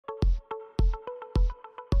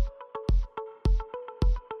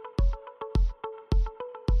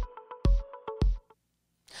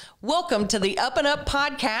Welcome to the Up and Up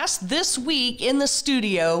podcast. This week in the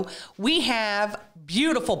studio, we have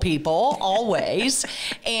beautiful people, always,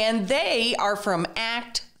 and they are from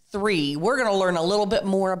ACT3. We're going to learn a little bit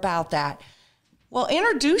more about that. Well,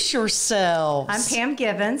 introduce yourselves. I'm Pam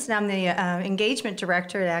Givens, and I'm the engagement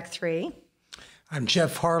director at ACT3. I'm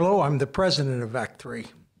Jeff Harlow. I'm the president of ACT3.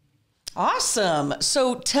 Awesome.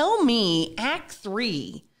 So tell me,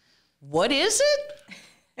 ACT3, what is it?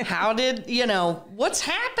 How did, what's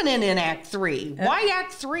happening in ACT3? Why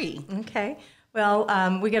ACT3? Okay.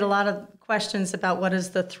 Well, we get a lot of questions about what is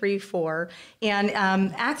the 3 for. And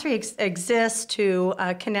ACT3 exists to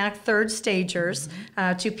connect third stagers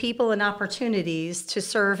to people and opportunities to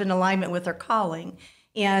serve in alignment with their calling.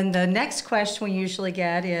 And the next question we usually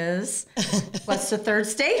get is, what's the third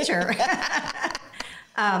stager?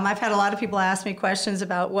 I've had a lot of people ask me questions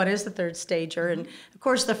about what is the third stager. And of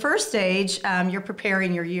course, the first stage, you're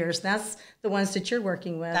preparing your years. That's the ones that you're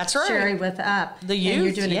working with. That's right. Sherry, with UP. The youth, and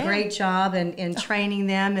you're doing a great job in training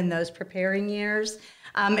them in those preparing years.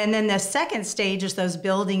 And then the second stage is those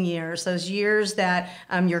building years, those years that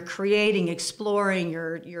you're creating, exploring,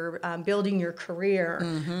 you're building your career,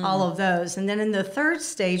 all of those. And then in the third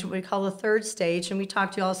stage, what we call the third stage, and we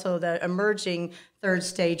talked to also the emerging third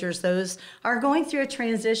stagers, those are going through a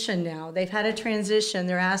transition now. They've had a transition.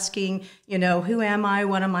 They're asking, who am I?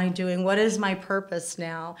 What am I doing? What is my purpose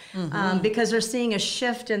now? Because they're seeing a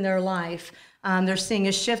shift in their life. They're seeing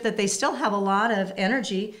a shift that they still have a lot of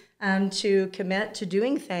energy to commit to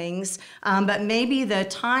doing things, but maybe the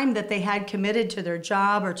time that they had committed to their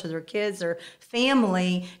job or to their kids or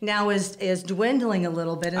family now is dwindling a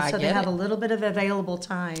little bit, and so they have a little bit of available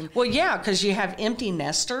time. Well, yeah, because you have empty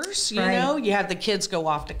nesters, you have the kids go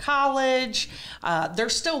off to college, they're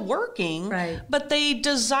still working, but they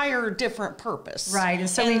desire a different purpose. Right, and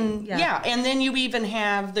so and then you even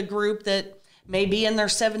have the group that maybe in their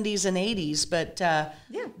 70s and 80s, but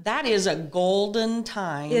that is a golden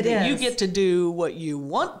time. You get to do what you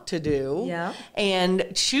want to do, and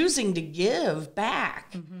choosing to give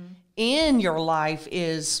back in your life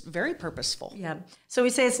is very purposeful. Yeah. So we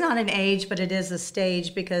say it's not an age, but it is a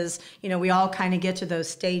stage because, we all kind of get to those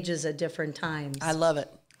stages at different times. I love it.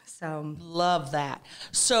 So love that.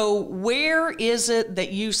 So where is it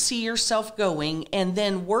that you see yourself going, and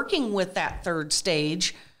then working with that third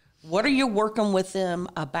stage? What are you working with them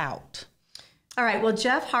about? All right. Well,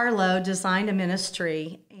 Jeff Harlow designed a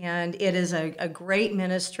ministry, and it is a great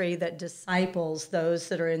ministry that disciples those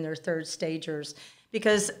that are in their third stagers,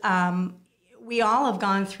 because we all have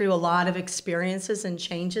gone through a lot of experiences and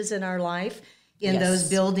changes in our life in those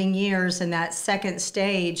building years and that second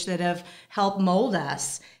stage that have helped mold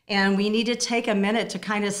us. And we need to take a minute to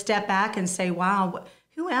kind of step back and say, wow,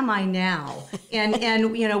 who am I now? And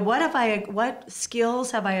what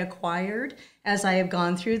skills have I acquired as I have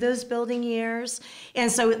gone through those building years?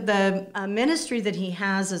 And so the ministry that he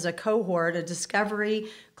has is a cohort, a discovery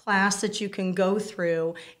class that you can go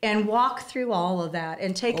through and walk through all of that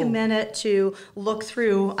and take a minute to look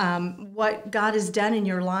through what God has done in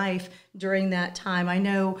your life during that time. I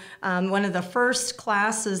know one of the first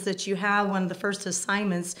classes that you have, one of the first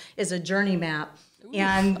assignments is a journey map.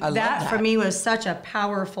 And that for me was such a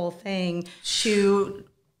powerful thing to,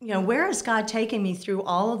 where has God taken me through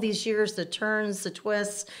all of these years, the turns, the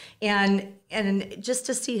twists, and just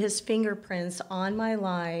to see his fingerprints on my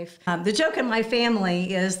life. The joke in my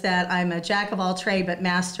family is that I'm a jack of all trades but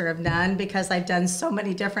master of none, because I've done so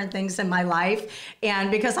many different things in my life, and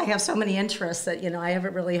because I have so many interests that, I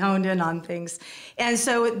haven't really honed in on things. And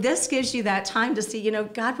so this gives you that time to see,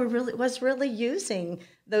 God was really using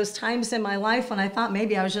those times in my life when I thought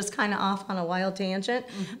maybe I was just kind of off on a wild tangent,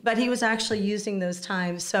 but he was actually using those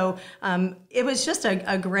times. So it was just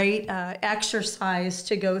a great exercise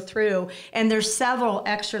to go through. And there's several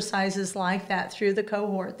exercises like that through the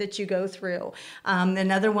cohort that you go through.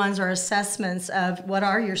 And other ones are assessments of what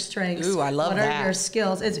are your strengths, I love what are your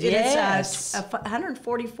skills. It's a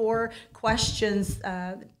 144 questions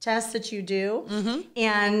test that you do,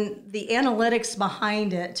 and the analytics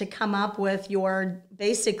behind it to come up with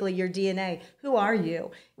basically your DNA. Who are you?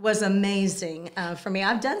 Was amazing for me.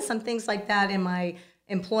 I've done some things like that in my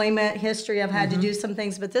employment history. I've had to do some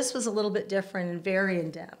things, but this was a little bit different and very in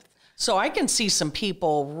depth. So I can see some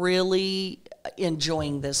people really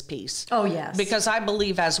enjoying this piece. Oh, yes. Because I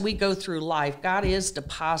believe as we go through life, God is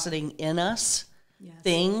depositing in us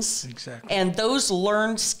things. Exactly. And those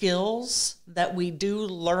learned skills that we do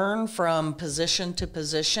learn from position to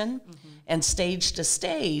position and stage to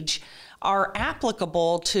stage are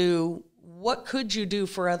applicable to what could you do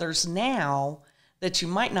for others now that you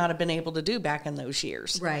might not have been able to do back in those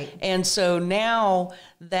years. Right. And so now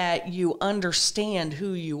that you understand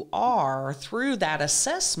who you are through that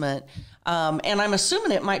assessment, and I'm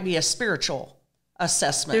assuming it might be a spiritual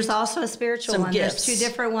assessment. There's also a spiritual one. Gifts. There's two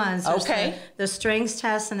different ones. There's okay. The strengths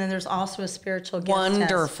test, and then there's also a spiritual gift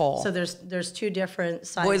Wonderful. test. So there's two different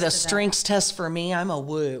sides. Boy, the to strengths test for me, I'm a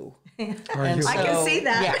woo. I can see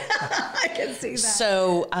that. Yeah. I can see that.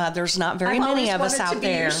 So there's not very many of us out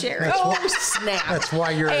there. Snap. That's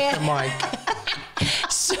why you're at the mic.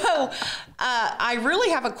 So I really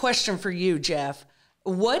have a question for you, Jeff.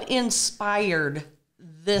 What inspired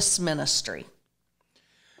this ministry?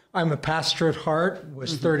 I'm a pastor at heart,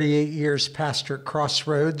 was 38 years pastor at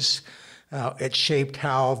Crossroads. It shaped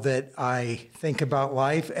how that I think about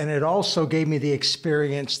life, and it also gave me the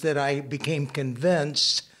experience that I became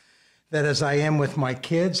convinced that as I am with my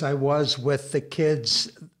kids, I was with the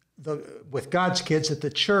kids, with God's kids at the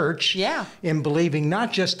church, in believing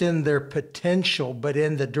not just in their potential, but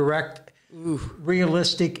in the direct,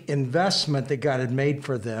 realistic investment that God had made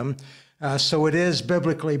for them. So it is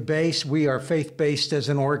biblically based. We are faith-based as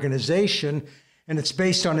an organization, and it's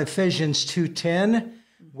based on Ephesians 2:10,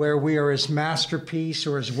 where we are his masterpiece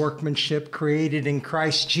or his workmanship created in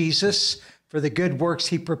Christ Jesus for the good works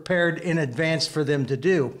he prepared in advance for them to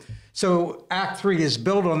do. So Act 3 is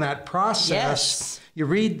built on that process. Yes.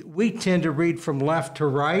 We tend to read from left to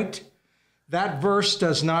right. That verse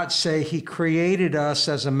does not say he created us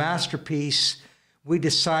as a masterpiece. We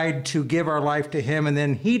decide to give our life to him, and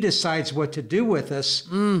then he decides what to do with us.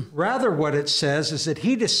 Rather, what it says is that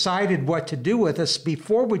he decided what to do with us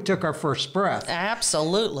before we took our first breath.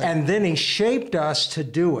 Absolutely. And then he shaped us to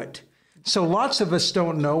do it. So lots of us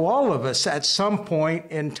don't know. All of us at some point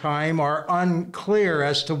in time are unclear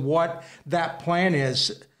as to what that plan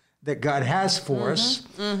is that God has for us.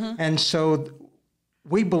 And so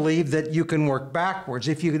we believe that you can work backwards.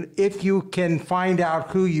 If you can find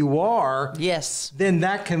out who you are, then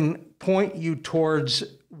that can point you towards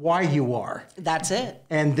why you are. That's it.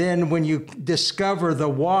 And then when you discover the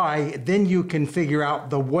why, then you can figure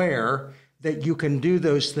out the where, that you can do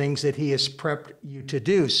those things that he has prepped you to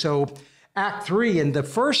do. So Act 3, and the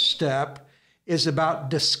first step is about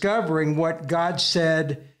discovering what God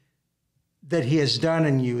said that he has done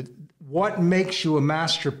in you. What makes you a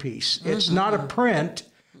masterpiece? It's not a print.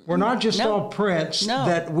 We're not just all prints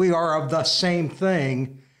that we are of the same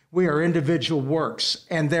thing. We are individual works,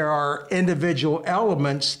 and there are individual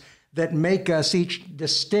elements that make us each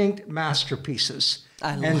distinct masterpieces.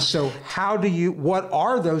 And so what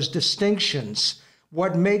are those distinctions?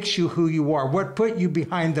 What makes you who you are? What put you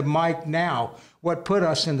behind the mic now? What put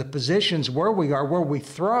us in the positions where we are, where we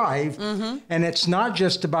thrive? And it's not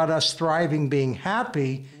just about us thriving, being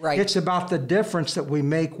happy. Right. It's about the difference that we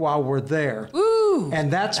make while we're there.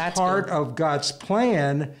 And that's part of God's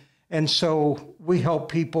plan. And so we help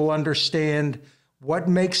people understand what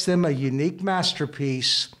makes them a unique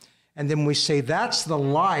masterpiece. And then we say, that's the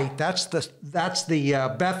light, that's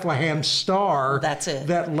the Bethlehem star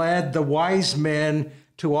that led the wise men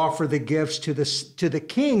to offer the gifts to the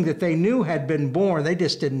king that they knew had been born. They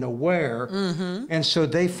just didn't know where. And so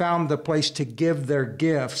they found the place to give their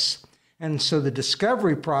gifts. And so the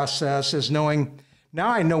discovery process is knowing, now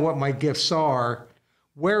I know what my gifts are.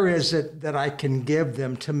 Where is it that I can give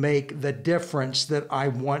them to make the difference that I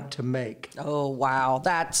want to make? Oh, wow.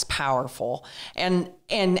 That's powerful. And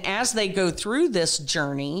as they go through this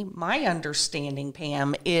journey, my understanding,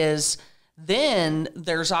 Pam, is then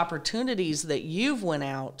there's opportunities that you've went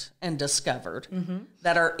out and discovered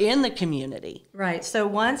that are in the community. Right. So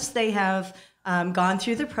once they have gone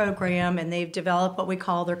through the program and they've developed what we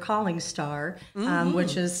call their calling star,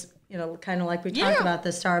 which is, kind of like we talked about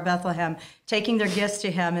the Star of Bethlehem, taking their gifts to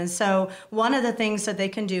him. And so one of the things that they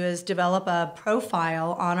can do is develop a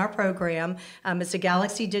profile on our program. It's a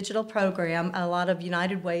Galaxy digital program. A lot of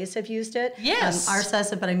United Ways have used it. Yes. Ours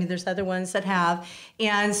doesn't, but there's other ones that have.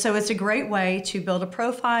 And so it's a great way to build a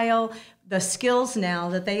profile. The skills now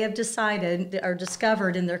that they have decided are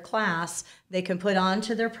discovered in their class, they can put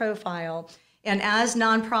onto their profile. And as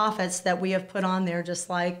nonprofits that we have put on there, just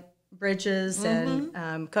like Bridges and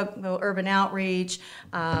Kokomo Urban Outreach,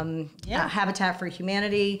 Habitat for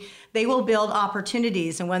Humanity, they will build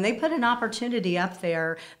opportunities. And when they put an opportunity up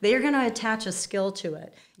there, they are going to attach a skill to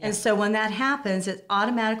it. And so when that happens, it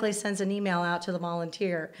automatically sends an email out to the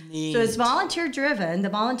volunteer. Neat. So it's volunteer driven. The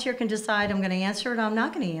volunteer can decide I'm going to answer it or I'm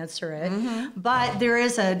not going to answer it. But there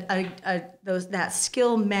is that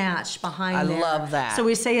skill match behind there. I love that. So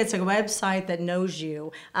we say it's a website that knows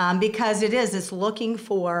you because it's looking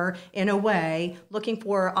for, in a way, looking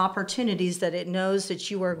for opportunities that it knows that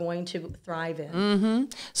you are going to thrive in.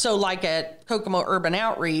 So like at Kokomo Urban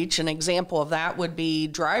Outreach, an example of that would be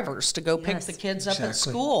drivers to go pick the kids up at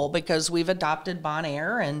school, because we've adopted Bon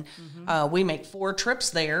Air, and we make 4 trips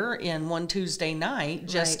there in one Tuesday night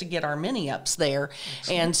just to get our mini-ups there.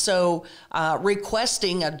 Excellent. And so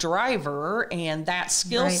requesting a driver and that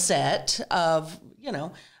skill set of,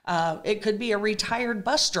 it could be a retired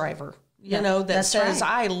bus driver, that says,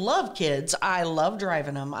 I love kids. I love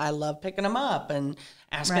driving them. I love picking them up and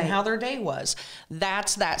asking how their day was.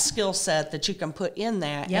 That's that skill set that you can put in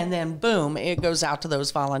that. And then boom, it goes out to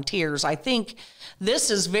those volunteers. I think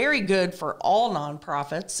this is very good for all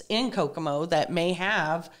nonprofits in Kokomo that may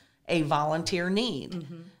have a volunteer need.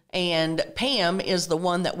 And Pam is the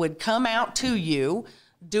one that would come out to you,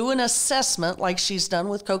 do an assessment like she's done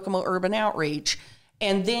with Kokomo Urban Outreach,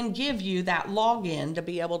 and then give you that login to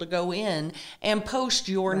be able to go in and post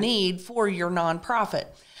your need for your nonprofit.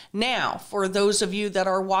 Now, for those of you that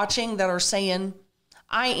are watching that are saying,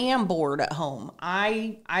 I am bored at home.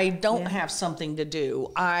 I don't have something to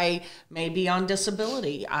do. I may be on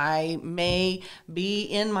disability. I may be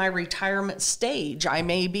in my retirement stage. I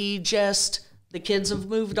may be just, the kids have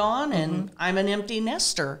moved on and I'm an empty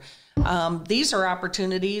nester. These are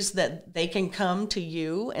opportunities that they can come to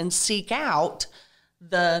you and seek out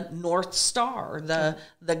the North Star,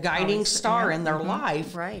 the guiding star in their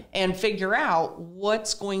life, and figure out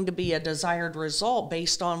what's going to be a desired result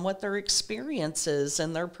based on what their experience is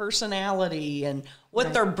and their personality and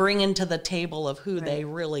what they're bringing to the table of who they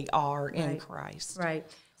really are in Christ.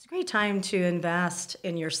 It's a great time to invest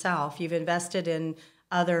in yourself. You've invested in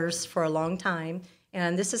others for a long time,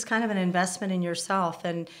 and this is kind of an investment in yourself,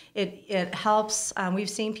 and it helps. We've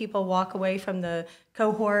seen people walk away from the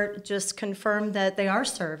cohort just confirm that they are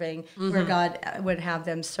serving where God would have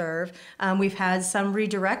them serve. We've had some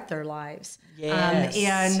redirect their lives.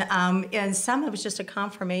 And some it was just a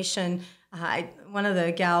confirmation. One of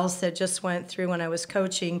the gals that just went through when I was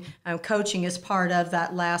coaching is part of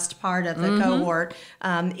that last part of the cohort.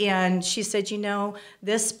 And she said,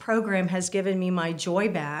 this program has given me my joy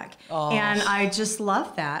back. And I just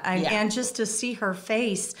love that. And just to see her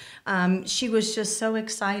face, she was just so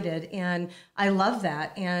excited. And I love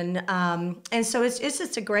that. And so it's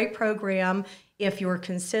just a great program if you're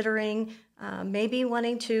considering maybe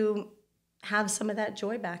wanting to have some of that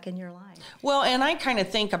joy back in your life. Well, and I kind of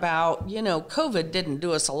think about, COVID didn't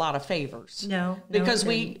do us a lot of favors. No. Because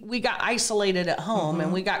we got isolated at home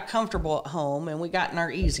and we got comfortable at home and we got in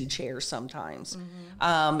our easy chairs sometimes.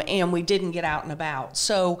 And we didn't get out and about.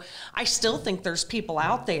 So I still think there's people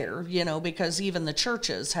out there, because even the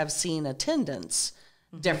churches have seen attendance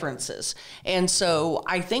differences. And so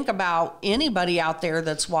I think about anybody out there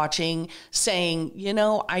that's watching saying,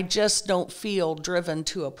 I just don't feel driven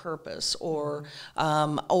to a purpose or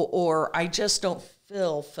I just don't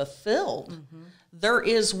feel fulfilled. There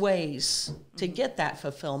is ways to get that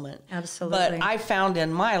fulfillment. Absolutely. But I found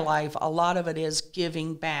in my life, a lot of it is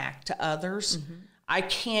giving back to others. I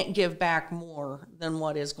can't give back more than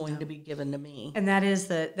what is going to be given to me. And that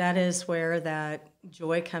is where that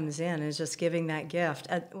joy comes in, is just giving that gift.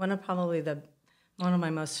 One of my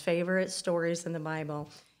most favorite stories in the Bible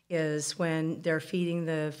is when they're feeding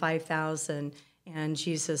the 5,000 and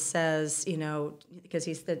Jesus says, because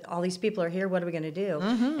he said, all these people are here, what are we going to do?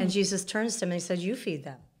 And Jesus turns to him and he says, you feed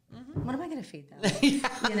them. What am I going to feed them?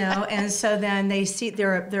 And so then they see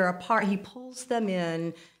they're apart. He pulls them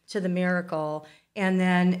in to the miracle. And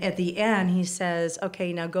then at the end, he says,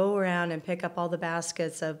 okay, now go around and pick up all the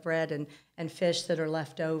baskets of bread and fish that are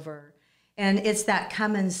left over. And it's that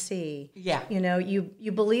come and see. Yeah.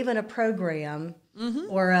 You believe in a program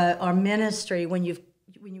or a ministry when you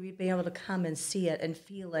be able to come and see it and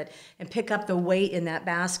feel it and pick up the weight in that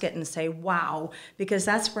basket and say, wow, because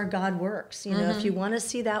that's where God works. If you want to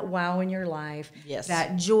see that wow in your life,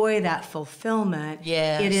 that joy, that fulfillment,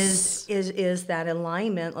 it is that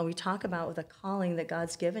alignment that we talk about with the calling that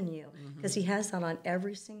God's given you, because he has that on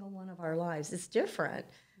every single one of our lives. It's different,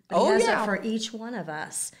 but he has it for each one of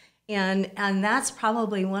us. And that's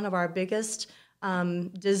probably one of our biggest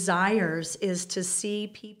desires, is to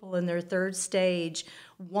see people in their third stage.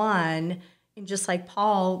 And just like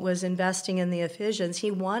Paul was investing in the Ephesians,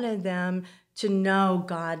 he wanted them to know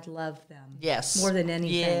God loved them. More than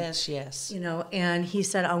anything. Yes. And he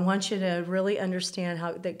said, I want you to really understand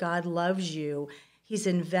that God loves you. He's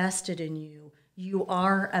invested in you. You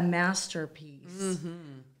are a masterpiece.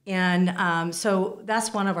 And so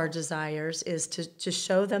that's one of our desires, is to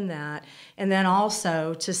show them that, and then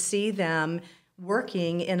also to see them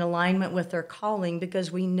working in alignment with their calling,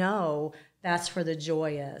 because we know that's where the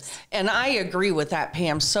joy is. And I agree with that,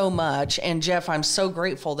 Pam, so much. And Jeff, I'm so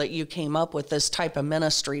grateful that you came up with this type of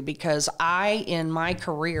ministry, because I, in my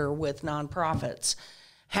career with nonprofits,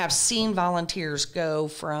 have seen volunteers go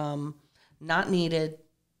from not needed,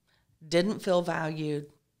 didn't feel valued,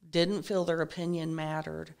 didn't feel their opinion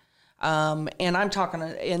mattered. And I'm talking,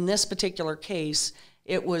 in this particular case,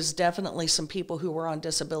 it was definitely some people who were on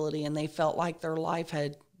disability, and they felt like their life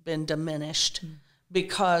had been diminished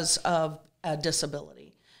because of a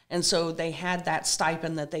disability. And so they had that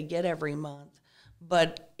stipend that they get every month,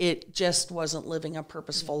 but it just wasn't living a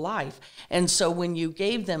purposeful life. And so when you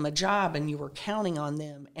gave them a job and you were counting on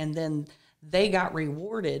them, and then they got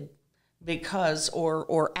rewarded because,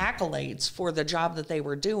 or accolades for the job that they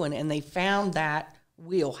were doing, and they found that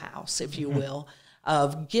wheelhouse, if you will,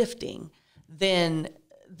 of gifting, then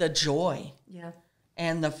the joy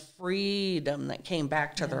and the freedom that came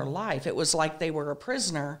back to their life. It was like they were a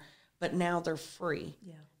prisoner, but now they're free.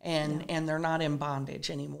 And they're not in bondage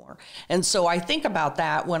anymore. And so I think about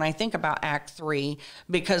that when I think about Act 3,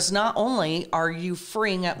 because not only are you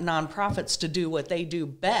freeing up nonprofits to do what they do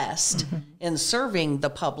best in serving the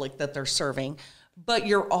public that they're serving, but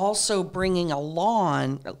you're also bringing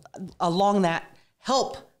along that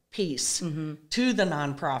help piece to the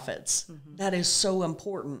nonprofits. That is so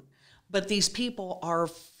important. But these people are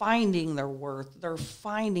finding their worth. They're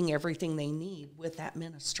finding everything they need with that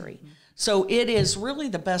ministry. So it is really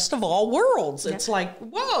the best of all worlds. It's like,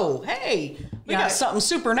 whoa, hey, we got something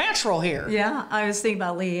supernatural here. Yeah, I was thinking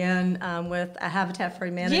about Leanne with a Habitat for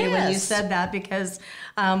Humanity when you said that, because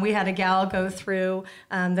we had a gal go through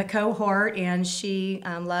the cohort, and she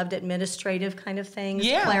loved administrative kind of things,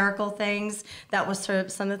 clerical things. That was sort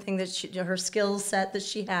of some of the things that her skill set that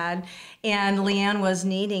she had. And Leanne was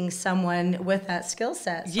needing someone with that skill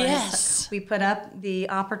set. So we put up the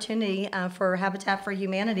opportunity for Habitat for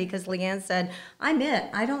Humanity, because Leanne said, I'm it.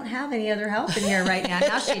 I don't have any other help in here right now.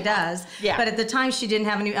 Now she does. But at the time, she didn't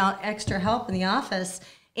have any extra help in the office.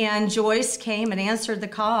 And Joyce came and answered the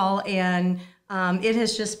call, and it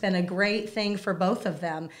has just been a great thing for both of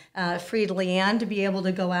them. Freed Leanne to be able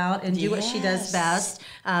to go out and do what she does best.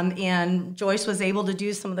 And Joyce was able to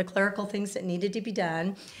do some of the clerical things that needed to be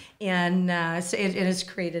done. And so it has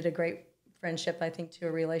created a great friendship, I think, to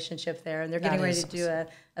a relationship there. And they're getting ready to do a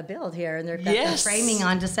build here. And they've got the framing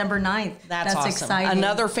on December 9th. That's awesome. Exciting.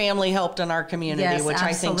 Another family helped in our community, which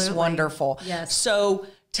I think is wonderful. So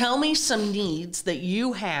tell me some needs that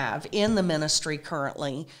you have in the ministry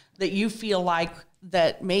currently that you feel like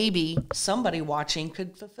that maybe somebody watching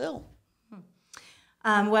could fulfill.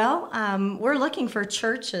 We're looking for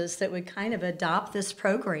churches that would kind of adopt this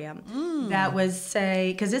program. That would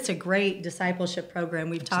say, because it's a great discipleship program.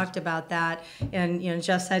 We've talked about that, and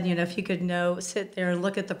Jeff said, if you could sit there and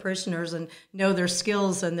look at the parishioners and know their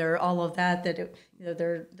skills and their all of that,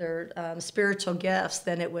 their spiritual gifts,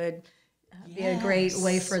 then it would be a great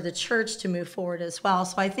way for the church to move forward as well.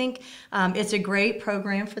 So I think it's a great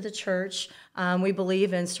program for the church. We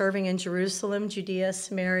believe in serving in Jerusalem, Judea,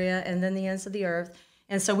 Samaria, and then the ends of the earth.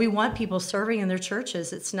 And so we want people serving in their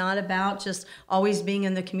churches. It's not about just always being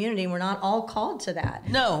in the community. We're not all called to that.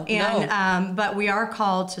 No. But we are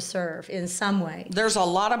called to serve in some way. There's a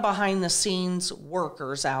lot of behind-the-scenes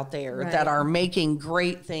workers out there that are making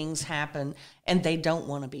great things happen, and they don't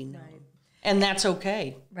want to be known. And that's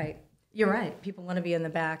okay. Right. You're right. People want to be in the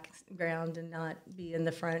background and not be in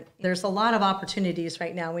the front. There's a lot of opportunities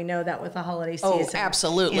right now. We know that with the holiday season. Oh,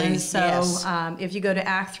 absolutely. And so if you go to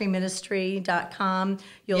act3ministry.com,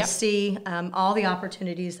 you'll see all the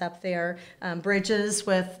opportunities up there. Bridges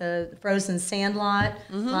with the frozen sandlot,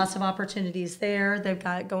 lots of opportunities there they've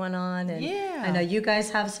got going on. And I know you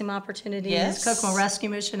guys have some opportunities. Kokomo Rescue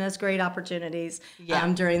Mission has great opportunities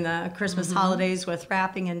during the Christmas holidays with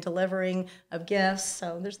wrapping and delivering of gifts.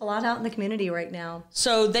 So there's a lot out in the community right now.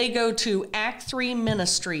 So they go to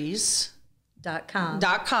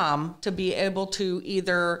act3ministries.com to be able to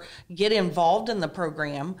either get involved in the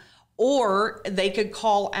program, or they could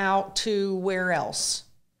call out to where else?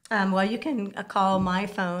 You can call my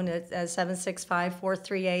phone at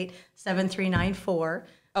 765-438-7394.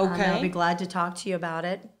 Okay. I'll be glad to talk to you about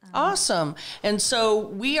it. Awesome. And so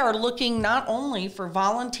we are looking not only for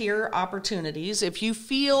volunteer opportunities. If you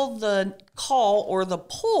feel the call or the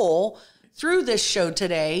pull through this show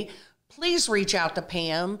today, please reach out to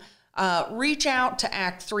Pam, reach out to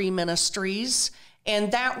Act 3 Ministries,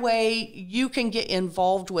 And that way you can get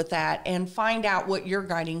involved with that and find out what your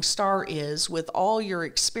guiding star is with all your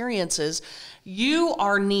experiences. You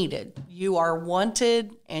are needed, you are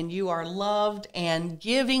wanted, and you are loved, and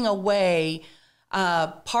giving away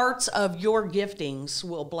parts of your giftings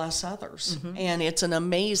will bless others. And it's an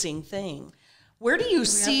amazing thing. Where do you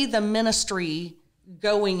see the ministry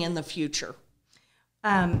going in the future?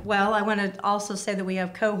 Well, I want to also say that we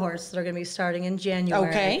have cohorts that are going to be starting in January.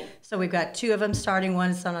 Okay. So we've got 2 of them starting.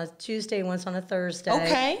 One's on a Tuesday, one's on a Thursday.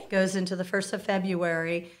 Okay. Goes into the 1st of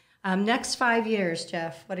February. Next 5 years,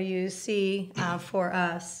 Jeff, what do you see for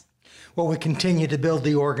us? Well, we continue to build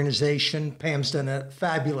the organization. Pam's done a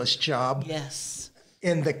fabulous job. Yes.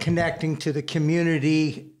 In the connecting to the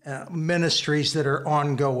community ministries that are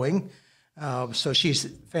ongoing. So she's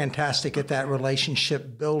fantastic at that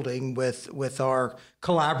relationship building with our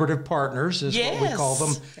collaborative partners, is what we call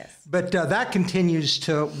them. Yes. But that continues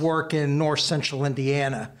to work in North Central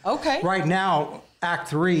Indiana. Okay. Right now,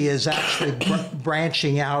 ACT3 is actually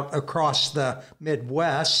branching out across the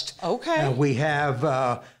Midwest. Okay. We have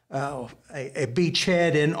a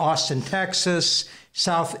beachhead in Austin, Texas,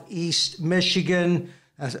 Southeast Michigan,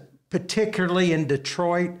 particularly in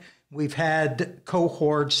Detroit. We've had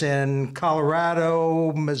cohorts in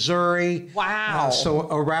Colorado, Missouri. Wow. So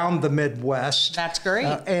around the Midwest. That's great.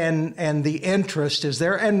 And the interest is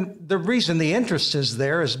there. And the reason the interest is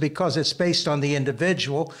there is because it's based on the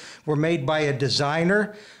individual. We're made by a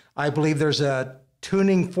designer. I believe there's a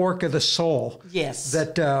tuning fork of the soul. Yes.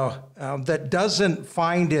 That doesn't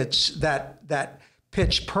find that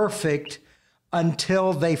pitch perfect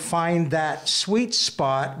until they find that sweet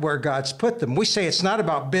spot where God's put them. We say it's not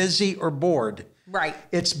about busy or bored. Right.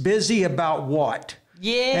 It's busy about what.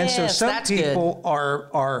 Yes, and so some people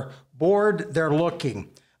are bored, they're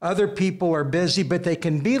looking. Other people are busy, but they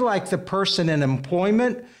can be like the person in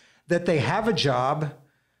employment, that they have a job,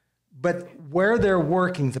 but where they're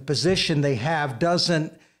working, the position they have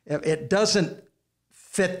doesn't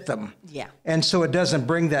fit them. Yeah. And so it doesn't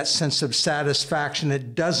bring that sense of satisfaction.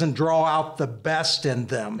 It doesn't draw out the best in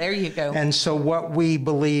them. There you go. And so what we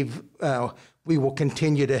believe, we will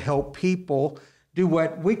continue to help people do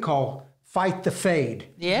what we call fight the fade.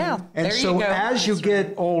 Yeah. And there so you go. as you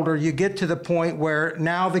get older, you get to the point where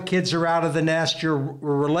now the kids are out of the nest, your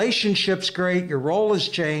relationship's great, your role has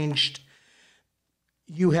changed.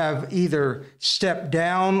 You have either stepped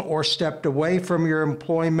down or stepped away from your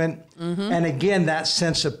employment. And again, that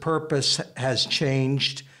sense of purpose has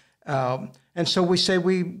changed. And so we say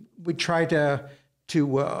we try to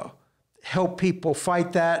help people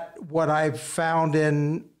fight that. What I've found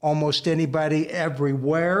in almost anybody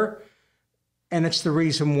everywhere, and it's the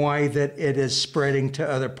reason why that it is spreading to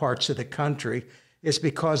other parts of the country, is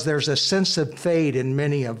because there's a sense of fade in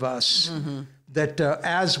many of us. That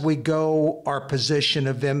as we go, our position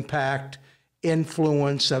of impact,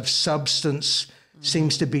 influence, of substance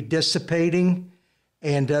seems to be dissipating.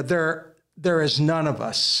 And there is none of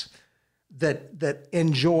us that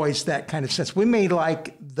enjoys that kind of sense. We may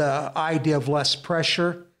like the idea of less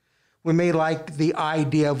pressure. We may like the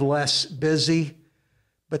idea of less busy.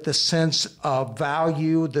 But the sense of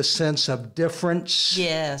value, the sense of difference,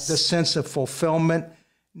 the sense of fulfillment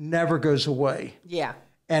never goes away. Yeah.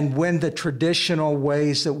 And when the traditional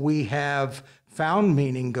ways that we have found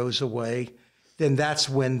meaning goes away, then that's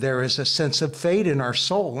when there is a sense of fade in our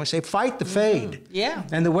soul. We say, fight the fade. Yeah.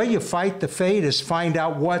 And the way you fight the fade is find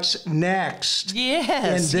out what's next in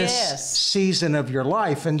this season of your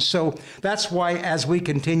life. And so that's why as we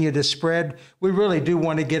continue to spread, we really do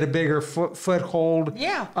want to get a bigger foothold,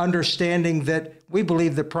 understanding that we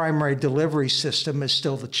believe the primary delivery system is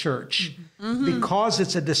still the church. Because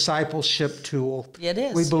it's a discipleship tool. It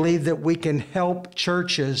is. We believe that we can help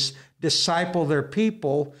churches disciple their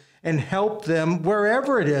people and help them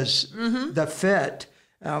wherever it is, the fit.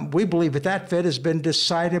 We believe that fit has been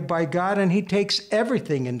decided by God, and He takes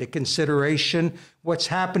everything into consideration, what's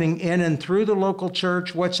happening in and through the local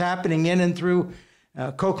church, what's happening in and through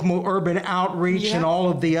Kokomo Urban Outreach and all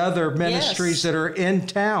of the other ministries that are in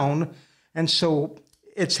town. And so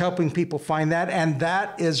it's helping people find that, and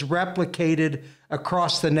that is replicated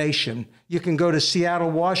across the nation. You can go to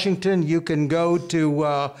Seattle, Washington. You can go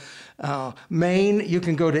to Maine. You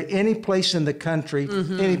can go to any place in the country,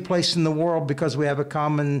 any place in the world, because we have a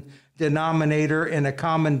common denominator and a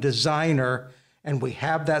common designer, and we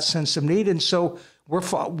have that sense of need. And so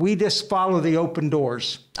we just follow the open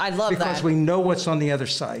doors. I love that. Because we know what's on the other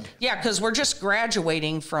side. Yeah, because we're just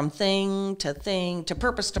graduating from thing to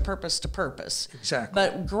purpose to purpose to purpose. Exactly.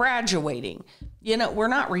 But graduating, we're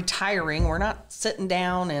not retiring. We're not sitting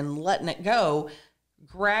down and letting it go.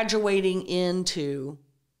 Graduating into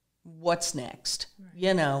what's next,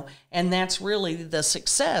 you know? And that's really the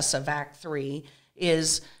success of Act 3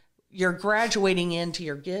 is you're graduating into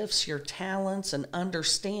your gifts, your talents, and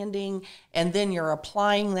understanding, and then you're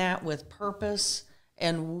applying that with purpose,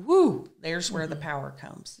 and woo, there's where the power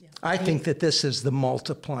comes. Yeah. I think that this is the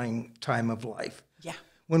multiplying time of life. Yeah.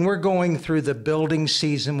 When we're going through the building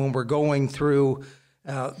season, when we're going through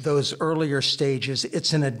those earlier stages,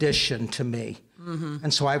 it's an addition to me. Mm-hmm.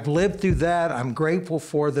 And so I've lived through that. I'm grateful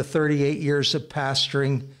for the 38 years of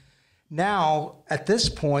pastoring. Now, at this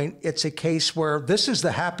point, it's a case where this is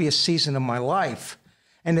the happiest season of my life,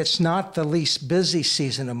 and it's not the least busy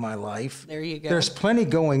season of my life. There you go. There's plenty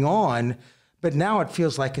going on, but now it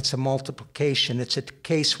feels like it's a multiplication. It's a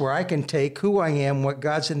case where I can take who I am, what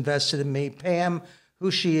God's invested in me, Pam,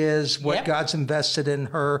 who she is, what God's invested in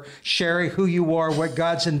her, Sherry, who you are, what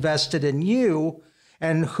God's invested in you,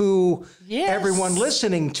 and who everyone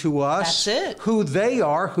listening to us, who they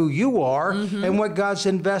are, who you are, and what God's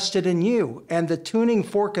invested in you. And the tuning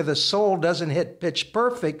fork of the soul doesn't hit pitch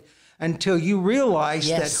perfect until you realize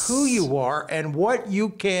that who you are and what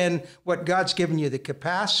God's given you the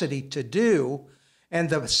capacity to do, and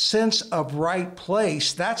the sense of right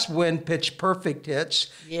place. That's when pitch perfect hits.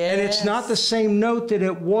 Yes. And it's not the same note that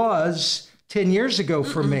it was 10 years ago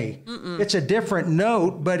for me. It's a different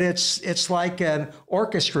note, but it's like an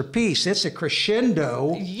orchestra piece. It's a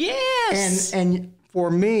crescendo. Yes. And for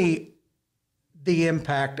me, the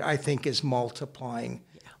impact, I think, is multiplying.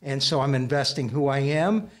 Yeah. And so I'm investing who I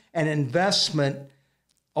am. And investment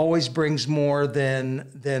always brings more than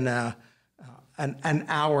an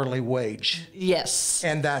hourly wage. Yes.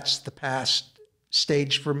 And that's the past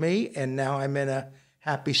stage for me. And now I'm in a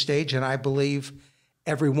happy stage. And I believe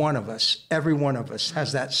every one of us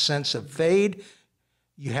has that sense of fade.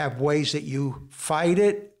 You have ways that you fight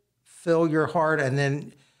it, fill your heart, and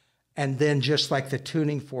then just like the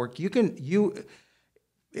tuning fork,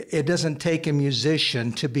 it doesn't take a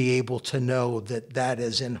musician to be able to know that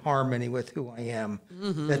is in harmony with who I am,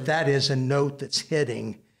 that is a note that's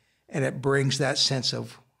hitting, and it brings that sense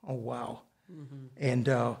of, oh, wow. And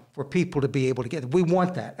for people to be able to get it. We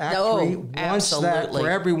want that. Act 3 wants that for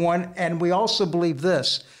everyone. And we also believe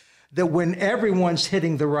this, that when everyone's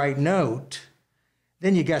hitting the right note,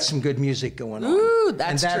 then you got some good music going on. Ooh,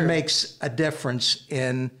 that's true. And that true. makes a difference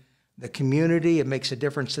in the community. It makes a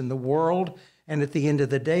difference in the world. And at the end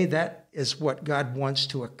of the day, that is what God wants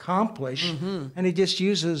to accomplish. And he just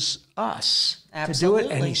uses us to do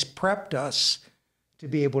it. And he's prepped us to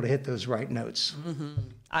be able to hit those right notes.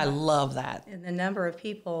 I love that. And the number of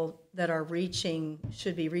people that are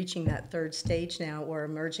should be reaching that third stage now, or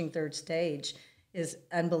emerging third stage, is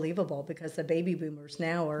unbelievable, because the baby boomers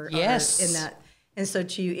now are in that. And so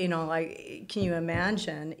can you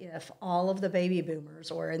imagine if all of the baby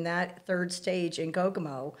boomers or in that third stage in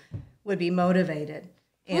Kokomo would be motivated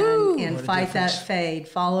and fight that fade,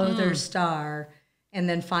 follow their star, and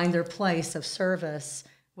then find their place of service,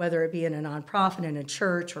 whether it be in a nonprofit, in a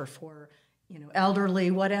church, or for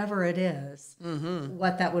elderly, whatever it is,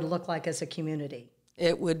 what that would look like as a community.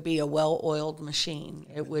 It would be a well-oiled machine.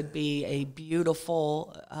 It would be a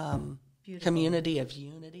beautiful community of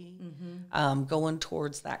unity, going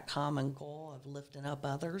towards that common goal of lifting up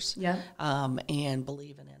others and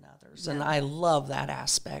believing in others. And I love that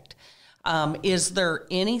aspect. Is there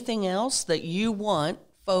anything else that you want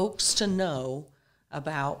folks to know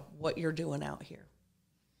about what you're doing out here?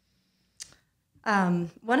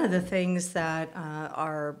 One of the things that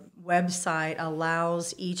our website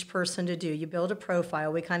allows each person to do, you build a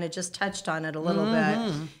profile. We kind of just touched on it a little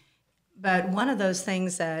bit. But one of those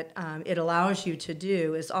things that it allows you to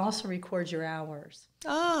do is also record your hours.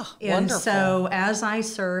 Oh, and wonderful. So as I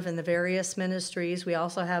serve in the various ministries, we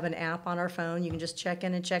also have an app on our phone. You can just check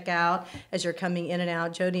in and check out as you're coming in and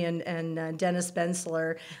out. Jody and Dennis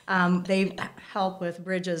Bensler, they help with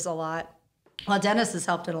bridges a lot. Well, Dennis has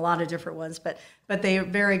helped in a lot of different ones, but they are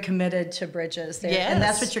very committed to bridges. And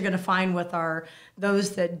that's what you're going to find with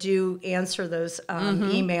those that do answer those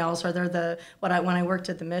emails. Or they're when I worked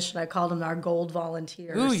at the mission, I called them our gold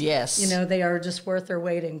volunteers. Ooh, yes. They are just worth their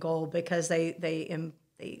weight in gold, because they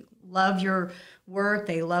love your work.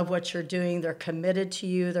 They love what you're doing. They're committed to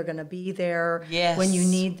you. They're going to be there when you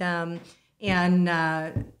need them.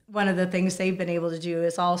 And one of the things they've been able to do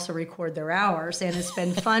is also record their hours. And it's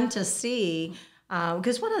been fun to see,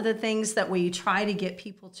 because one of the things that we try to get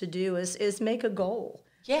people to do is make a goal.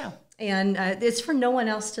 Yeah. And it's for no one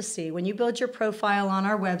else to see. When you build your profile on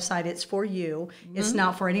our website, it's for you. It's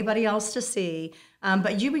not for anybody else to see.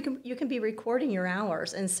 But you can be recording your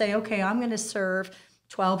hours and say, okay, I'm going to serve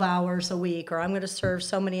 12 hours a week, or I'm going to serve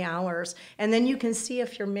so many hours. And then you can see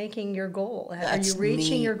if you're making your goal. Are you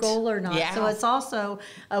reaching your goal or not? Yeah. So it's also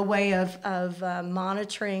a way of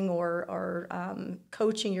monitoring or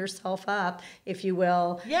coaching yourself up, if you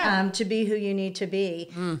will, to be who you need to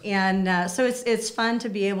be. And so it's fun to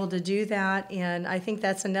be able to do that. And I think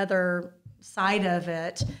that's another side of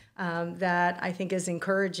it that I think is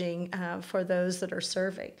encouraging for those that are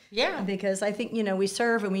serving. Yeah. Because I think, we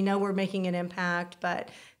serve and we know we're making an impact, but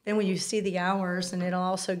then when you see the hours, and it'll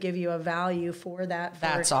also give you a value for that.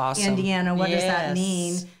 That's awesome. Indiana, what does that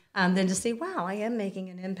mean? Then to see, wow, I am making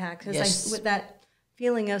an impact. Because with that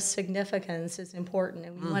feeling of significance is important.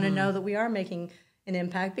 And we want to know that we are making an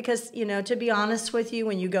impact, because to be honest with you,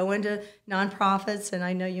 when you go into nonprofits, and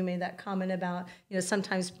I know you made that comment about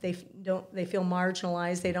sometimes they feel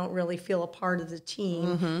marginalized, they don't really feel a part of the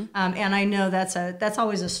team, and I know that's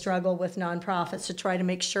always a struggle with nonprofits, to try to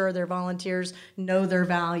make sure their volunteers know their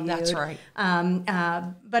value. That's right.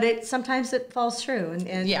 But sometimes it falls through,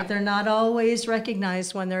 and they're not always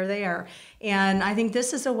recognized when they're there. And I think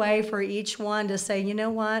this is a way for each one to say, you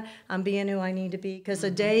know what, I'm being who I need to be, because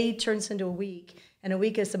a day turns into a week. And a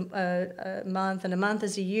week is a month, and a month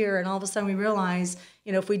is a year, and all of a sudden we realize,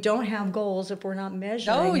 if we don't have goals, if we're not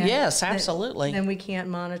measuring absolutely. Then we can't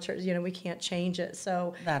monitor, we can't change it.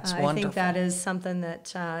 So that's I think that is something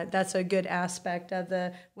that that's a good aspect of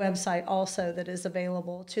the website also that is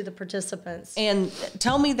available to the participants. And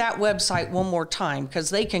tell me that website one more time,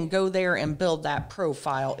 because they can go there and build that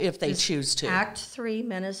profile if they choose to.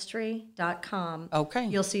 ACT3Ministry.com. Okay.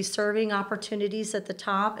 You'll see serving opportunities at the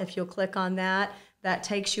top. If you'll click on that, that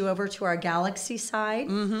takes you over to our Galaxy side,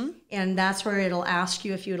 and that's where it'll ask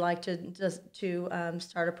you if you'd like to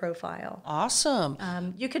start a profile.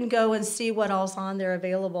 Awesome. You can go and see what all's on there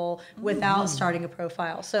available without starting a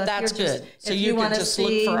profile. So that's good. So you can just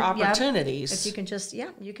look for opportunities. If you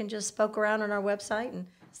can just poke around on our website and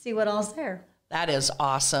see what all's there. That is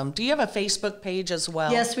awesome. Do you have a Facebook page as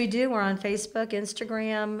well? Yes, we do. We're on Facebook,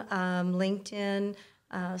 Instagram, LinkedIn.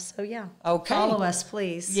 Okay. Follow us,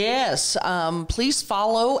 please. Yes. Please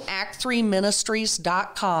follow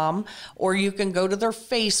act3ministries.com, or you can go to their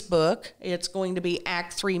Facebook. It's going to be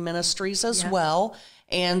ACT3 Ministries as well.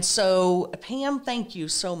 And so, Pam, thank you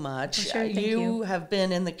so much. Sure, you have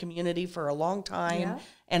been in the community for a long time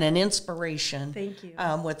and an inspiration. Thank you.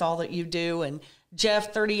 With all that you do. And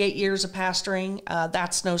Jeff, 38 years of pastoring,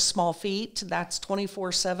 that's no small feat. That's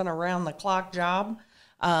 24/7 around the clock job.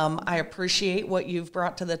 I appreciate what you've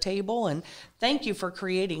brought to the table, and thank you for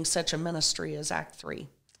creating such a ministry as ACT3.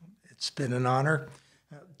 It's been an honor.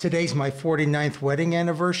 Today's my 49th wedding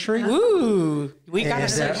anniversary. Ooh, we got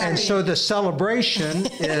to and so the celebration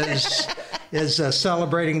is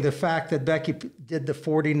celebrating the fact that Becky did the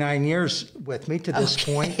 49 years with me to this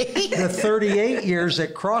point. The 38 years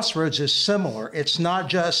at Crossroads is similar. It's not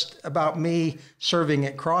just about me serving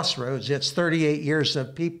at Crossroads. It's 38 years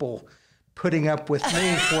of people putting up with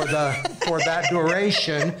me for that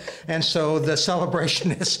duration, and so the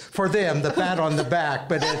celebration is for them, the pat on the back.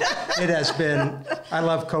 But it has been. I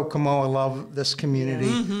love Kokomo. I love this community.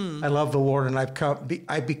 I love the Lord, and I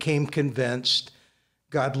became convinced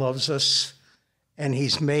God loves us, and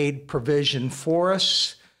He's made provision for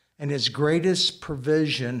us, and His greatest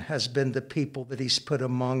provision has been the people that He's put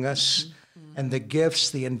among us. And the gifts,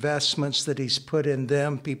 the investments that He's put in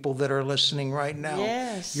them, people that are listening right now.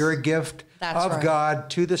 Yes. You're a gift of God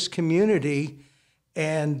to this community,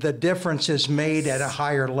 and the difference is made at a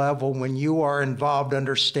higher level when you are involved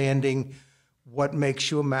understanding what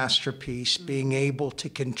makes you a masterpiece, being able to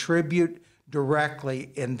contribute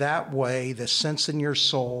directly in that way, the sense in your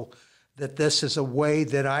soul that this is a way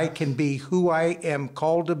that I can be who I am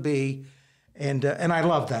called to be. And I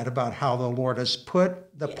love that about how the Lord has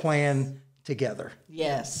put the plan together.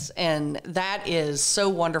 Yes, and that is so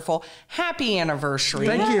wonderful. Happy anniversary.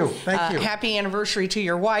 Thank you. Happy anniversary to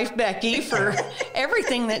your wife, Becky, for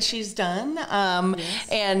everything that she's done.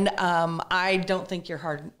 And I don't think you're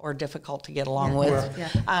hard or difficult to get along with.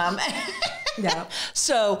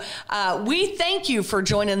 So we thank you for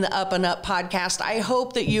joining the Up and Up podcast. I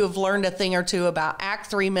hope that you have learned a thing or two about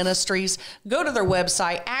ACT3 Ministries. Go to their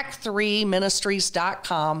website,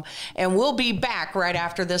 act3ministries.com, and we'll be back right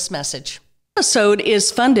after this message. This episode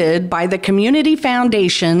is funded by the Community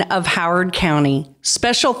Foundation of Howard County.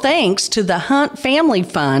 Special thanks to the Hunt Family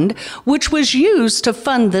Fund, which was used to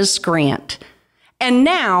fund this grant. And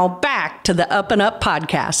now back to the Up and Up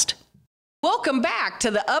podcast. Welcome back to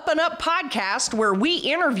the Up and Up podcast, where we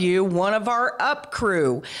interview one of our Up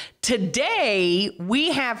crew. Today, we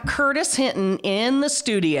have Kurtis Hinton in the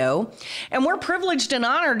studio, and we're privileged and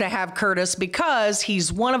honored to have Kurtis because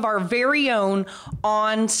he's one of our very own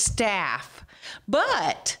on staff.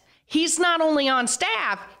 But he's not only on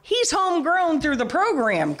staff, he's homegrown through the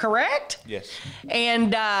program, correct? Yes.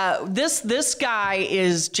 And this guy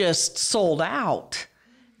is just sold out.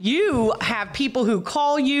 You have people who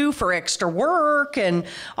call you for extra work and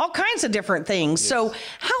all kinds of different things. Yes. So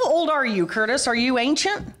how old are you, Kurtis? Are you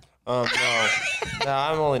ancient? No,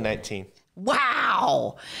 I'm only 19.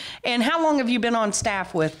 Wow. And how long have you been on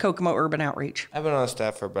staff with Kokomo Urban Outreach? I've been on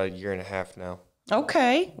staff for about a year and a half now.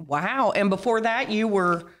 Okay. Wow. And before that, you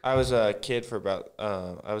were? I was a kid for about,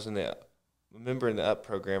 I was a member in the UP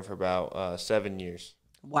program for about 7 years.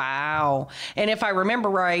 Wow. And if I remember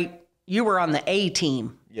right, you were on the A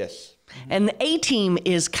team. Yes. And the A team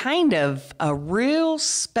is kind of a real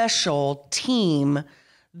special team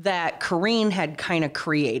that Corrine had kind of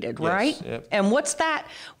created, right? Yes, yep. And what's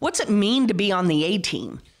it mean to be on the A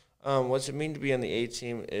team? What's it mean to be on the A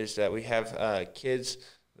team is that we have kids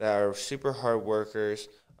that are super hard workers.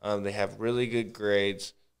 They have really good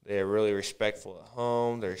grades. They are really respectful at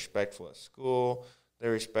home. They're respectful at school.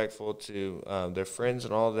 They're respectful to their friends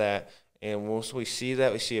and all that. And once we see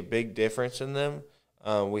that, we see a big difference in them.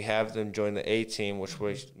 We have them join the A team, which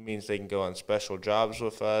means they can go on special jobs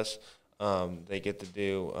with us. They get to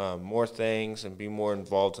do more things and be more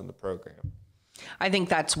involved in the program. I think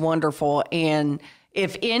that's wonderful. And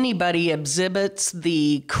if anybody exhibits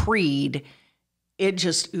the creed, it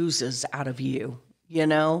just oozes out of you. You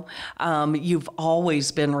know, you've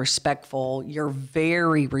always been respectful. You're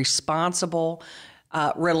very responsible.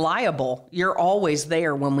 Reliable. You're always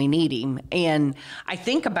there when we need him. And I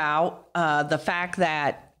think about the fact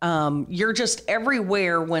that you're just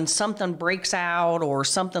everywhere when something breaks out or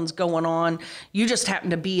something's going on. You just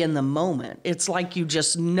happen to be in the moment. It's like you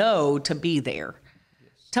just know to be there.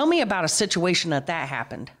 Yes. Tell me about a situation that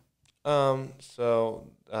happened.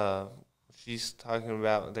 She's talking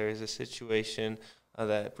about there's a situation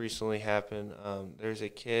that recently happened. There's a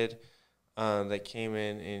kid that came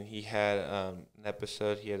in and he had an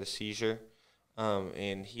episode. He had a seizure,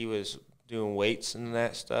 and he was doing weights and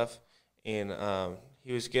that stuff, and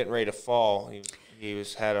he was getting ready to fall. He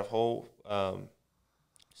had a whole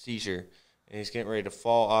seizure, and he's getting ready to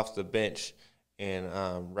fall off the bench. And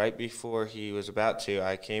right before he was about to,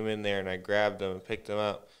 I came in there and I grabbed him and picked him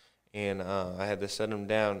up, and I had to set him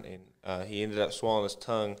down, and he ended up swallowing his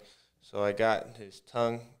tongue. So I got his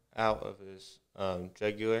tongue out of his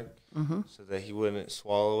jugular, so that he wouldn't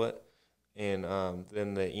swallow it, and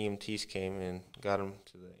then the EMTs came and got him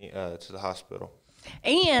to the hospital.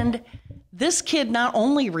 And this kid not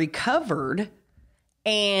only recovered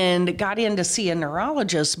and got in to see a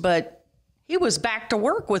neurologist, but he was back to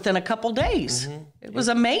work within a couple days. It was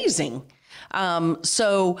amazing.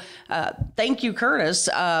 So thank you, Kurtis.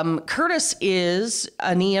 Kurtis is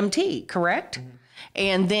an EMT, correct?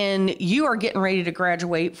 And then you are getting ready to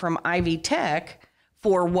graduate from Ivy Tech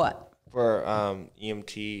for what? For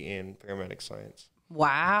EMT and paramedic science.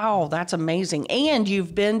 Wow, that's amazing. And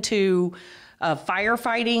you've been to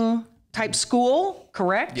firefighting type school,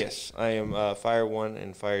 correct? Yes, I am Fire 1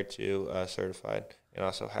 and Fire 2 certified, and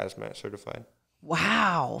also hazmat certified.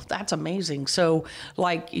 Wow, that's amazing. So,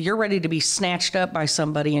 like, you're ready to be snatched up by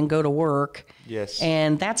somebody and go to work. Yes.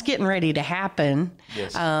 And that's getting ready to happen.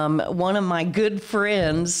 Yes. One of my good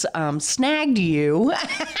friends snagged you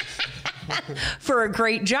for a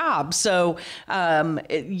great job. So,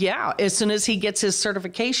 as soon as he gets his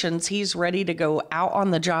certifications, he's ready to go out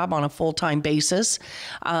on the job on a full-time basis.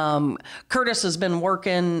 Kurtis has been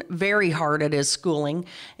working very hard at his schooling,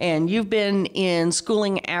 and you've been in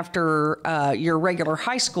schooling after your regular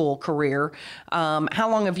high school career. How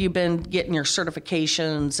long have you been getting your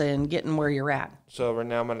certifications and getting where you're at? So right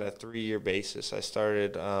now I'm on a 3-year basis. I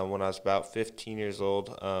started when I was about 15 years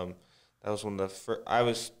old. That was when I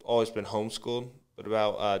was always been homeschooled, but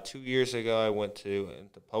about 2 years ago I went into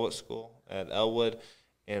public school at Elwood,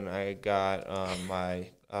 and I got my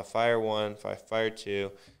Fire 1, Fire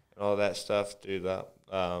 2, and all that stuff through the.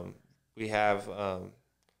 We have so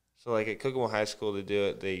like at Kokomo High School to do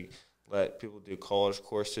it, they let people do college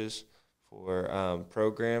courses for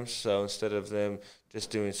programs. So instead of them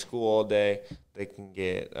just doing school all day, they can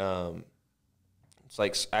get. It's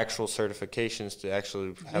like actual certifications to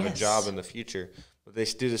actually have a job in the future. But they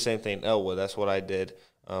do the same thing in Elwood. That's what I did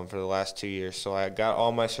for the last 2 years. So I got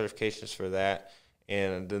all my certifications for that.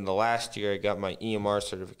 And then the last year I got my EMR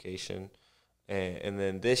certification. And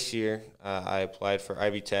then this year, I applied for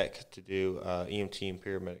Ivy Tech to do EMT and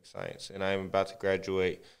paramedic science, and I'm about to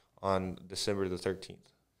graduate on December the 13th.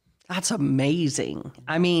 That's amazing.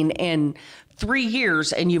 I mean, in 3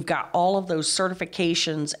 years, and you've got all of those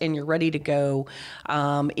certifications, and you're ready to go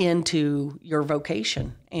into your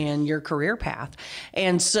vocation and your career path.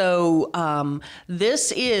 And so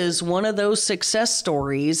this is one of those success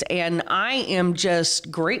stories, and I am just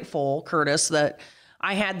grateful, Kurtis, that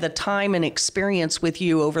I had the time and experience with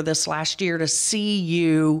you over this last year to see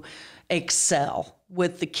you excel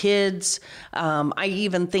with the kids. I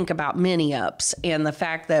even think about mini-ups and the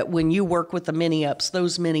fact that when you work with the mini-ups,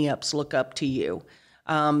 those mini-ups look up to you.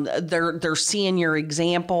 They're seeing your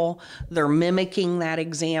example, they're mimicking that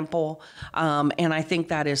example, and I think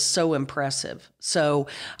that is so impressive. So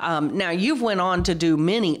now you've went on to do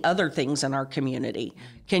many other things in our community.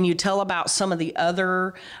 Can you tell about some of the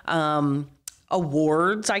other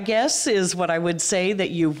awards, I guess, is what I would say,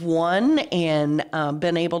 that you've won and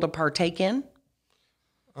been able to partake in?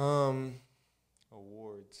 Awards.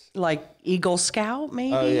 Like Eagle Scout,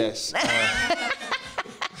 maybe? Oh, yes.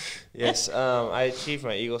 Yes, I achieved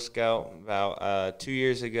my Eagle Scout about 2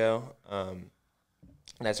 years ago.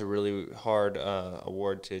 That's a really hard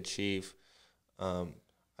award to achieve. I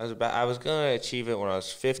was going to achieve it when I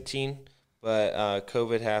was 15, but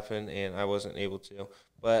COVID happened and I wasn't able to.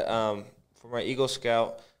 But for my Eagle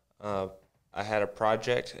Scout, I had a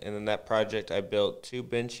project, and in that project I built 2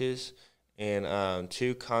 benches and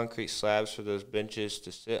 2 concrete slabs for those benches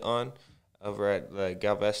to sit on over at the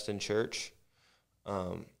Galveston Church.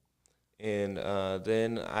 And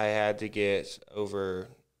then I had to get over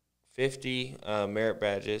 50 merit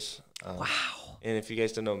badges. Wow. And if you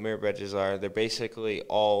guys don't know what merit badges are, they're basically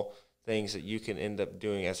all things that you can end up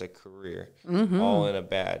doing as a career, all in a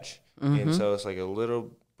badge. And so it's like a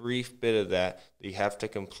little brief bit of that you have to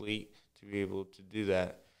complete to be able to do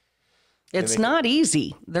that. It's not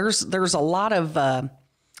easy. There's a lot of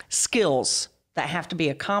skills that have to be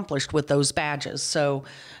accomplished with those badges. So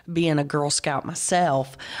being a Girl Scout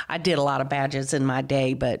myself, I did a lot of badges in my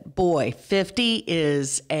day, but boy, 50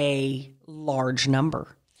 is a large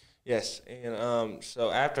number. Yes, and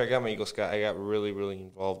so after I got my Eagle Scout, I got really, really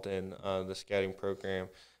involved in the scouting program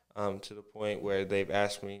to the point where they've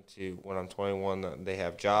asked me to, when I'm 21, that they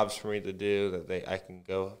have jobs for me to do, that I can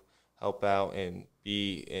go help out and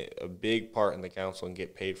be a big part in the council and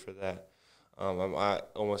get paid for that. I'm at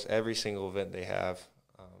almost every single event they have.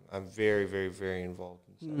 I'm very, very, very involved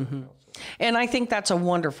in the council. And I think that's a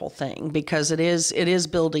wonderful thing, because it is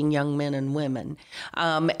building young men and women.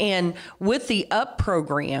 And with the UP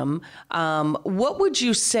program, what would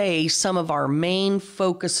you say some of our main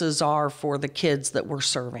focuses are for the kids that we're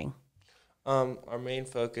serving? Our main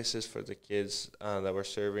focuses for the kids that we're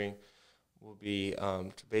serving will be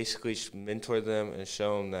to basically mentor them and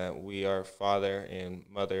show them that we are father and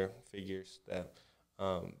mother figures, that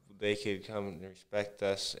they could come and respect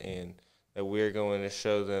us, and that we're going to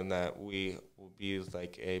show them that we will be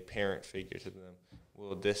like a parent figure to them.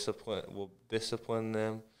 We'll discipline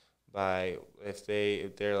them by if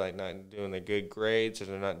they're like not doing their good grades or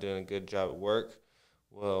they're not doing a good job at work.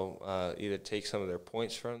 We'll either take some of their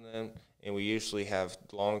points from them, and we usually have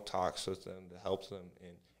long talks with them to help them,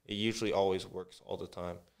 and it usually always works all the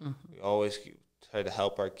time. We always try to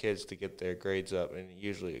help our kids to get their grades up, and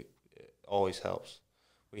it always helps.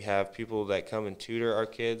 We have people that come and tutor our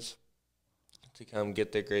kids to come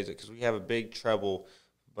get their grades up, because we have a big trouble,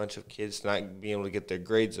 a bunch of kids not being able to get their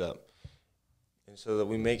grades up. And so that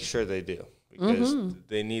we make sure they do, because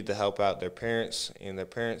they need to help out their parents, and their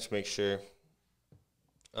parents make sure.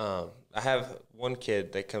 I have one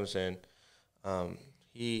kid that comes in.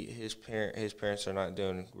 His parents are not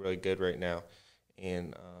doing really good right now,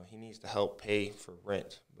 and he needs to help pay for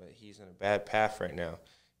rent, but he's in a bad path right now.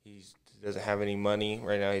 He doesn't have any money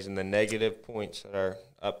right now. He's in the negative points at our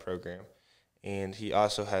UP program, and he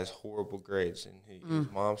also has horrible grades. And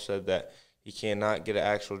his mom said that he cannot get an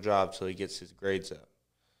actual job till he gets his grades up.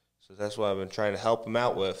 So that's what I've been trying to help him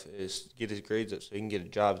out with, is get his grades up so he can get a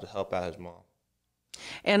job to help out his mom.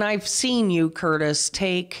 And I've seen you, Kurtis,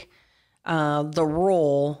 take the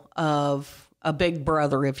role of a big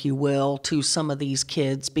brother, if you will, to some of these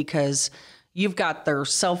kids, because you've got their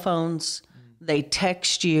cell phones. They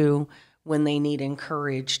text you when they need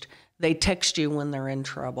encouraged. They text you when they're in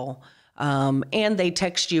trouble. And they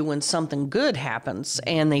text you when something good happens,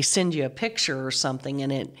 and they send you a picture or something,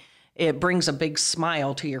 and it brings a big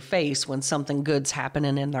smile to your face when something good's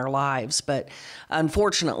happening in their lives. But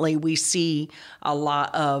unfortunately, we see a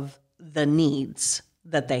lot of the needs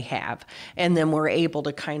that they have, and then we're able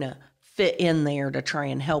to kind of fit in there to try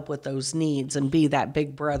and help with those needs and be that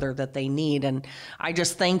big brother that they need. And I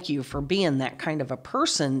just thank you for being that kind of a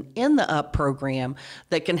person in the UP program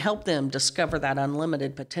that can help them discover that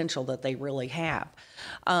unlimited potential that they really have.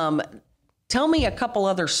 Tell me a couple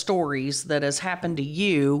other stories that has happened to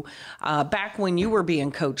you back when you were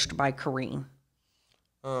being coached by Corrine.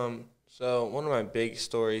 So one of my big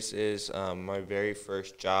stories is my very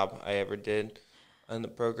first job I ever did in the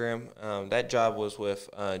program. That job was with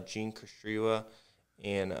Jean Kostriwa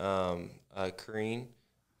and Corrine.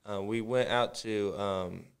 We went out to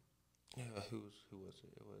who was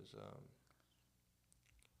it? It was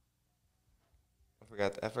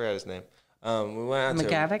I forgot his name. We went out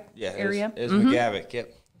McGavick area. It was McGavick.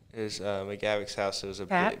 Yep, it was McGavick's house. It was a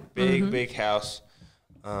big house.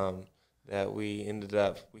 That we ended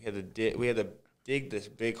up, we had to dig this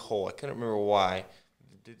big hole. I couldn't remember why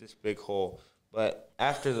we did this big hole. But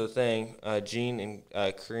after the thing, Jean and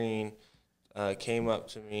Corrine came up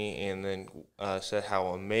to me and then said how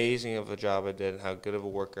amazing of a job I did and how good of a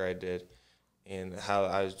worker I did and how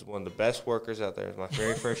I was one of the best workers out there. It was my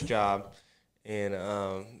very first job. And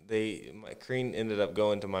Corrine ended up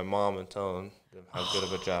going to my mom and telling them how good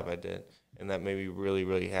of a job I did. And that made me really,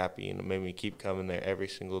 really happy, and it made me keep coming there every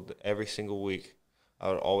single week. I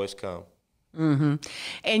would always come. Mm-hmm.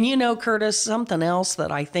 And you know, Kurtis, something else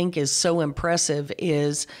that I think is so impressive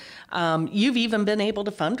is you've even been able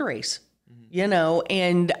to fundraise. You know,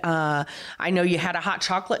 and I know you had a hot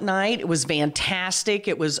chocolate night. It was fantastic.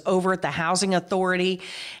 It was over at the Housing Authority.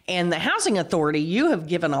 And the Housing Authority, you have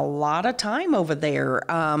given a lot of time over there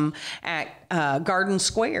at Garden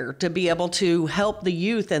Square to be able to help the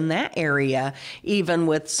youth in that area, even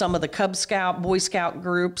with some of the Cub Scout, Boy Scout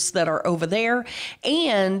groups that are over there.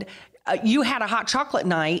 And you had a hot chocolate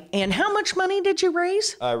night. And how much money did you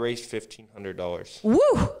raise? I raised $1,500.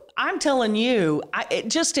 Woo! I'm telling you,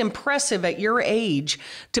 it's just impressive at your age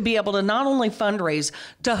to be able to not only fundraise,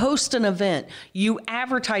 to host an event. You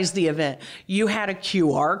advertised the event. You had a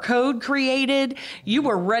QR code created. You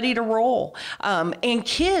were ready to roll. And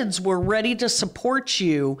kids were ready to support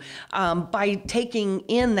you by taking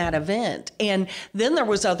in that event. And then there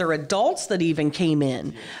was other adults that even came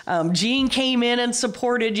in. Jean came in and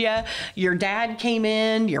supported you. Your dad came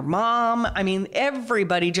in, your mom. I mean,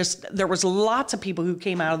 everybody there was lots of people who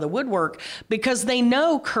came out of the woodwork because they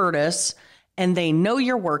know Kurtis and they know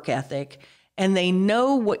your work ethic and they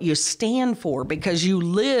know what you stand for because you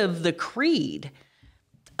live the creed.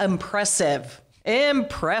 Impressive.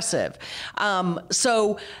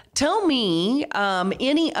 So tell me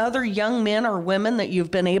any other young men or women that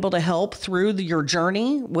you've been able to help through your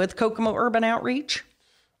journey with Kokomo Urban Outreach?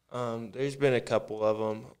 There's been a couple of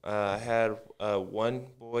them. I had one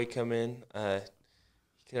boy come in. He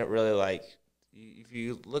couldn't really if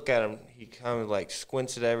you look at him, he kind of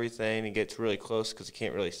squints at everything. He gets really close because he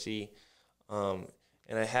can't really see. And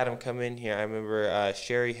I had him come in here. I remember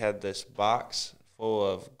Sherry had this box full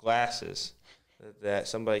of glasses that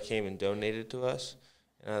somebody came and donated to us.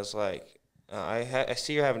 And I was like, I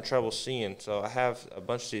see you're having trouble seeing, so I have a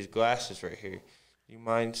bunch of these glasses right here. Do you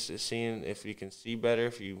mind seeing if you can see better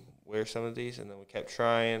if you wear some of these? And then we kept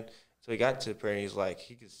trying. So he got to the point, and he's like,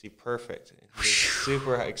 he could see perfect. And he was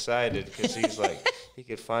super excited because he's like, he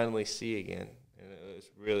could finally see again. And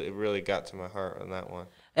it really got to my heart on that one.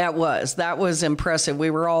 That was impressive. We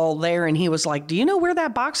were all there and he was like, do you know where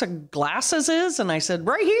that box of glasses is? And I said,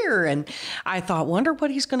 right here. And I thought, wonder what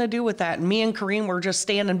he's going to do with that. And me and Corrine were just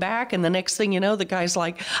standing back. And the next thing you know, the guy's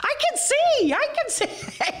like, I can see.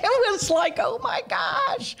 It was like, oh my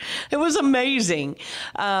gosh, it was amazing.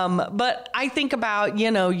 But I think about,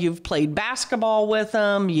 you've played basketball with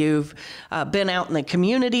them. You've been out in the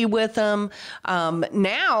community with them.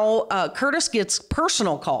 Now Kurtis gets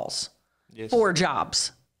personal calls. Yes. For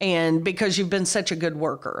jobs. And because you've been such a good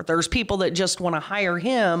worker, there's people that just want to hire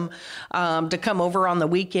him to come over on the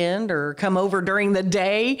weekend or come over during the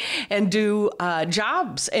day and do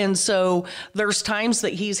jobs. And so there's times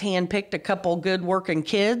that he's handpicked a couple good working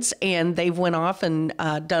kids and they've went off and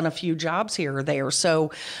done a few jobs here or there.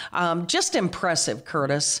 So just impressive,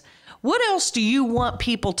 Kurtis. What else do you want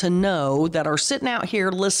people to know that are sitting out here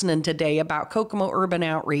listening today about Kokomo Urban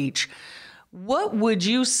Outreach? What would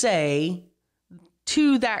you say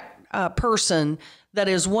to that person that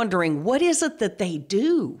is wondering, what is it that they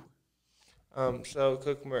do? So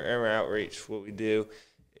Kokomo Urban Outreach, what we do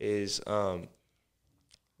is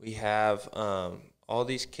we have all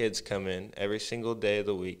these kids come in every single day of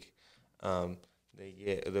the week.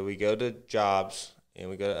 We go to jobs and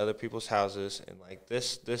we go to other people's houses. And like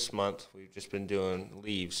this month, we've just been doing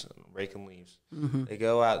leaves, raking leaves. Mm-hmm. They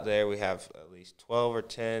go out there. We have at least 12 or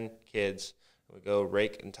 10 kids. We go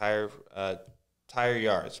rake entire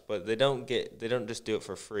yards, but they don't just do it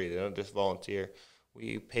for free. They don't just volunteer.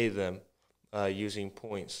 We pay them using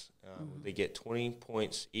points. They get 20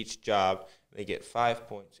 points each job. They get 5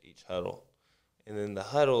 points each huddle. And then the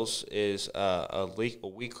huddles is a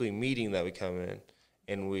weekly meeting that we come in,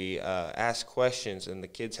 and we ask questions, and the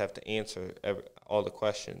kids have to answer all the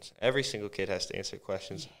questions. Every single kid has to answer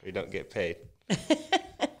questions, or you don't get paid.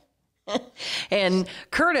 And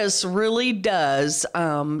Kurtis really does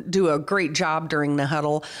do a great job during the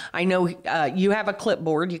huddle. I know you have a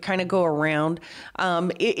clipboard. You kind of go around.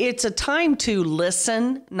 It's a time to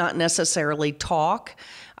listen, not necessarily talk.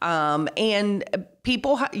 And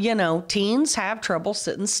people, teens have trouble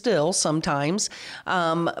sitting still sometimes.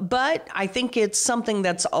 But I think it's something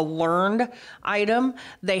that's a learned item.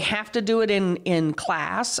 They have to do it in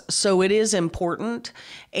class, so it is important.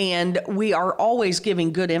 And we are always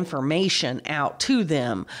giving good information out to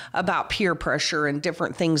them about peer pressure and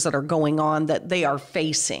different things that are going on that they are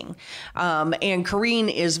facing. And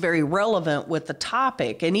Corrine is very relevant with the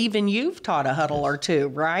topic. And even you've taught a huddle or two,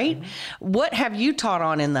 right? Mm-hmm. What have you taught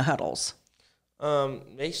on in the huddles?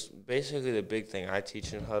 Basically, the big thing I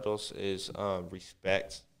teach in huddles is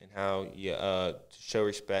respect and how you to show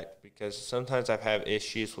respect, because sometimes I've had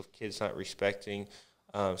issues with kids not respecting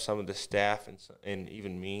some of the staff and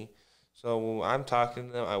even me. So when I'm talking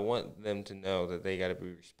to them, I want them to know that they got to be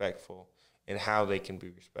respectful and how they can be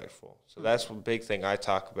respectful. So that's one big thing I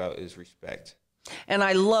talk about is respect. And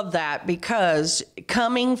I love that, because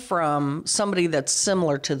coming from somebody that's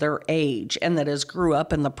similar to their age and that has grew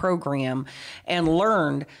up in the program and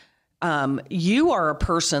learned, you are a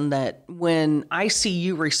person that when I see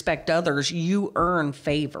you respect others, you earn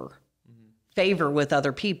favor with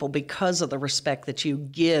other people because of the respect that you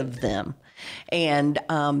give them. And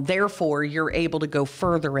therefore, you're able to go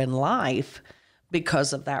further in life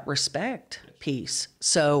because of that respect piece.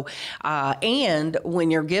 So, and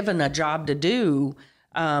when you're given a job to do,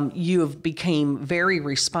 you have became very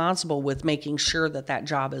responsible with making sure that that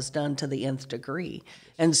job is done to the nth degree.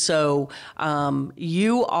 And so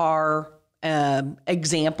you are an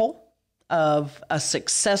example of a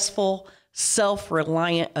successful,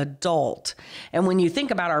 self-reliant adult. And when you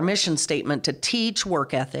think about our mission statement to teach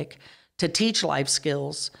work ethic, to teach life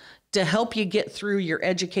skills, to help you get through your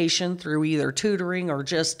education through either tutoring or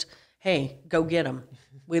just, hey, go get them.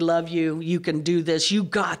 We love you. You can do this. You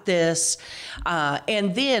got this.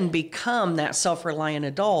 And then become that self-reliant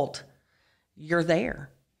adult. You're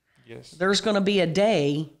there. Yes. There's going to be a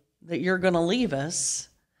day that you're going to leave us.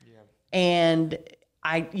 Yeah. And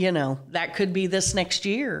that could be this next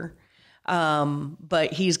year.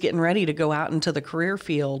 But he's getting ready to go out into the career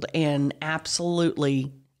field and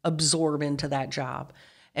absolutely absorb into that job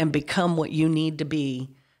and become what you need to be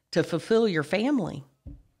to fulfill your family.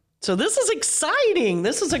 So this is exciting.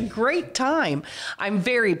 This is a great time. I'm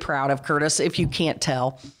very proud of Kurtis, if you can't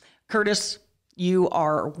tell. Kurtis, you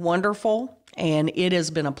are wonderful, and it has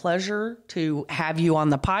been a pleasure to have you on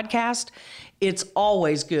the podcast. It's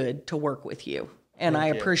always good to work with you, and I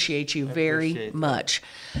appreciate you very much.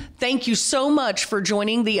 Thank you so much for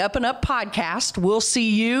joining the Up and Up podcast. We'll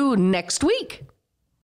see you next week.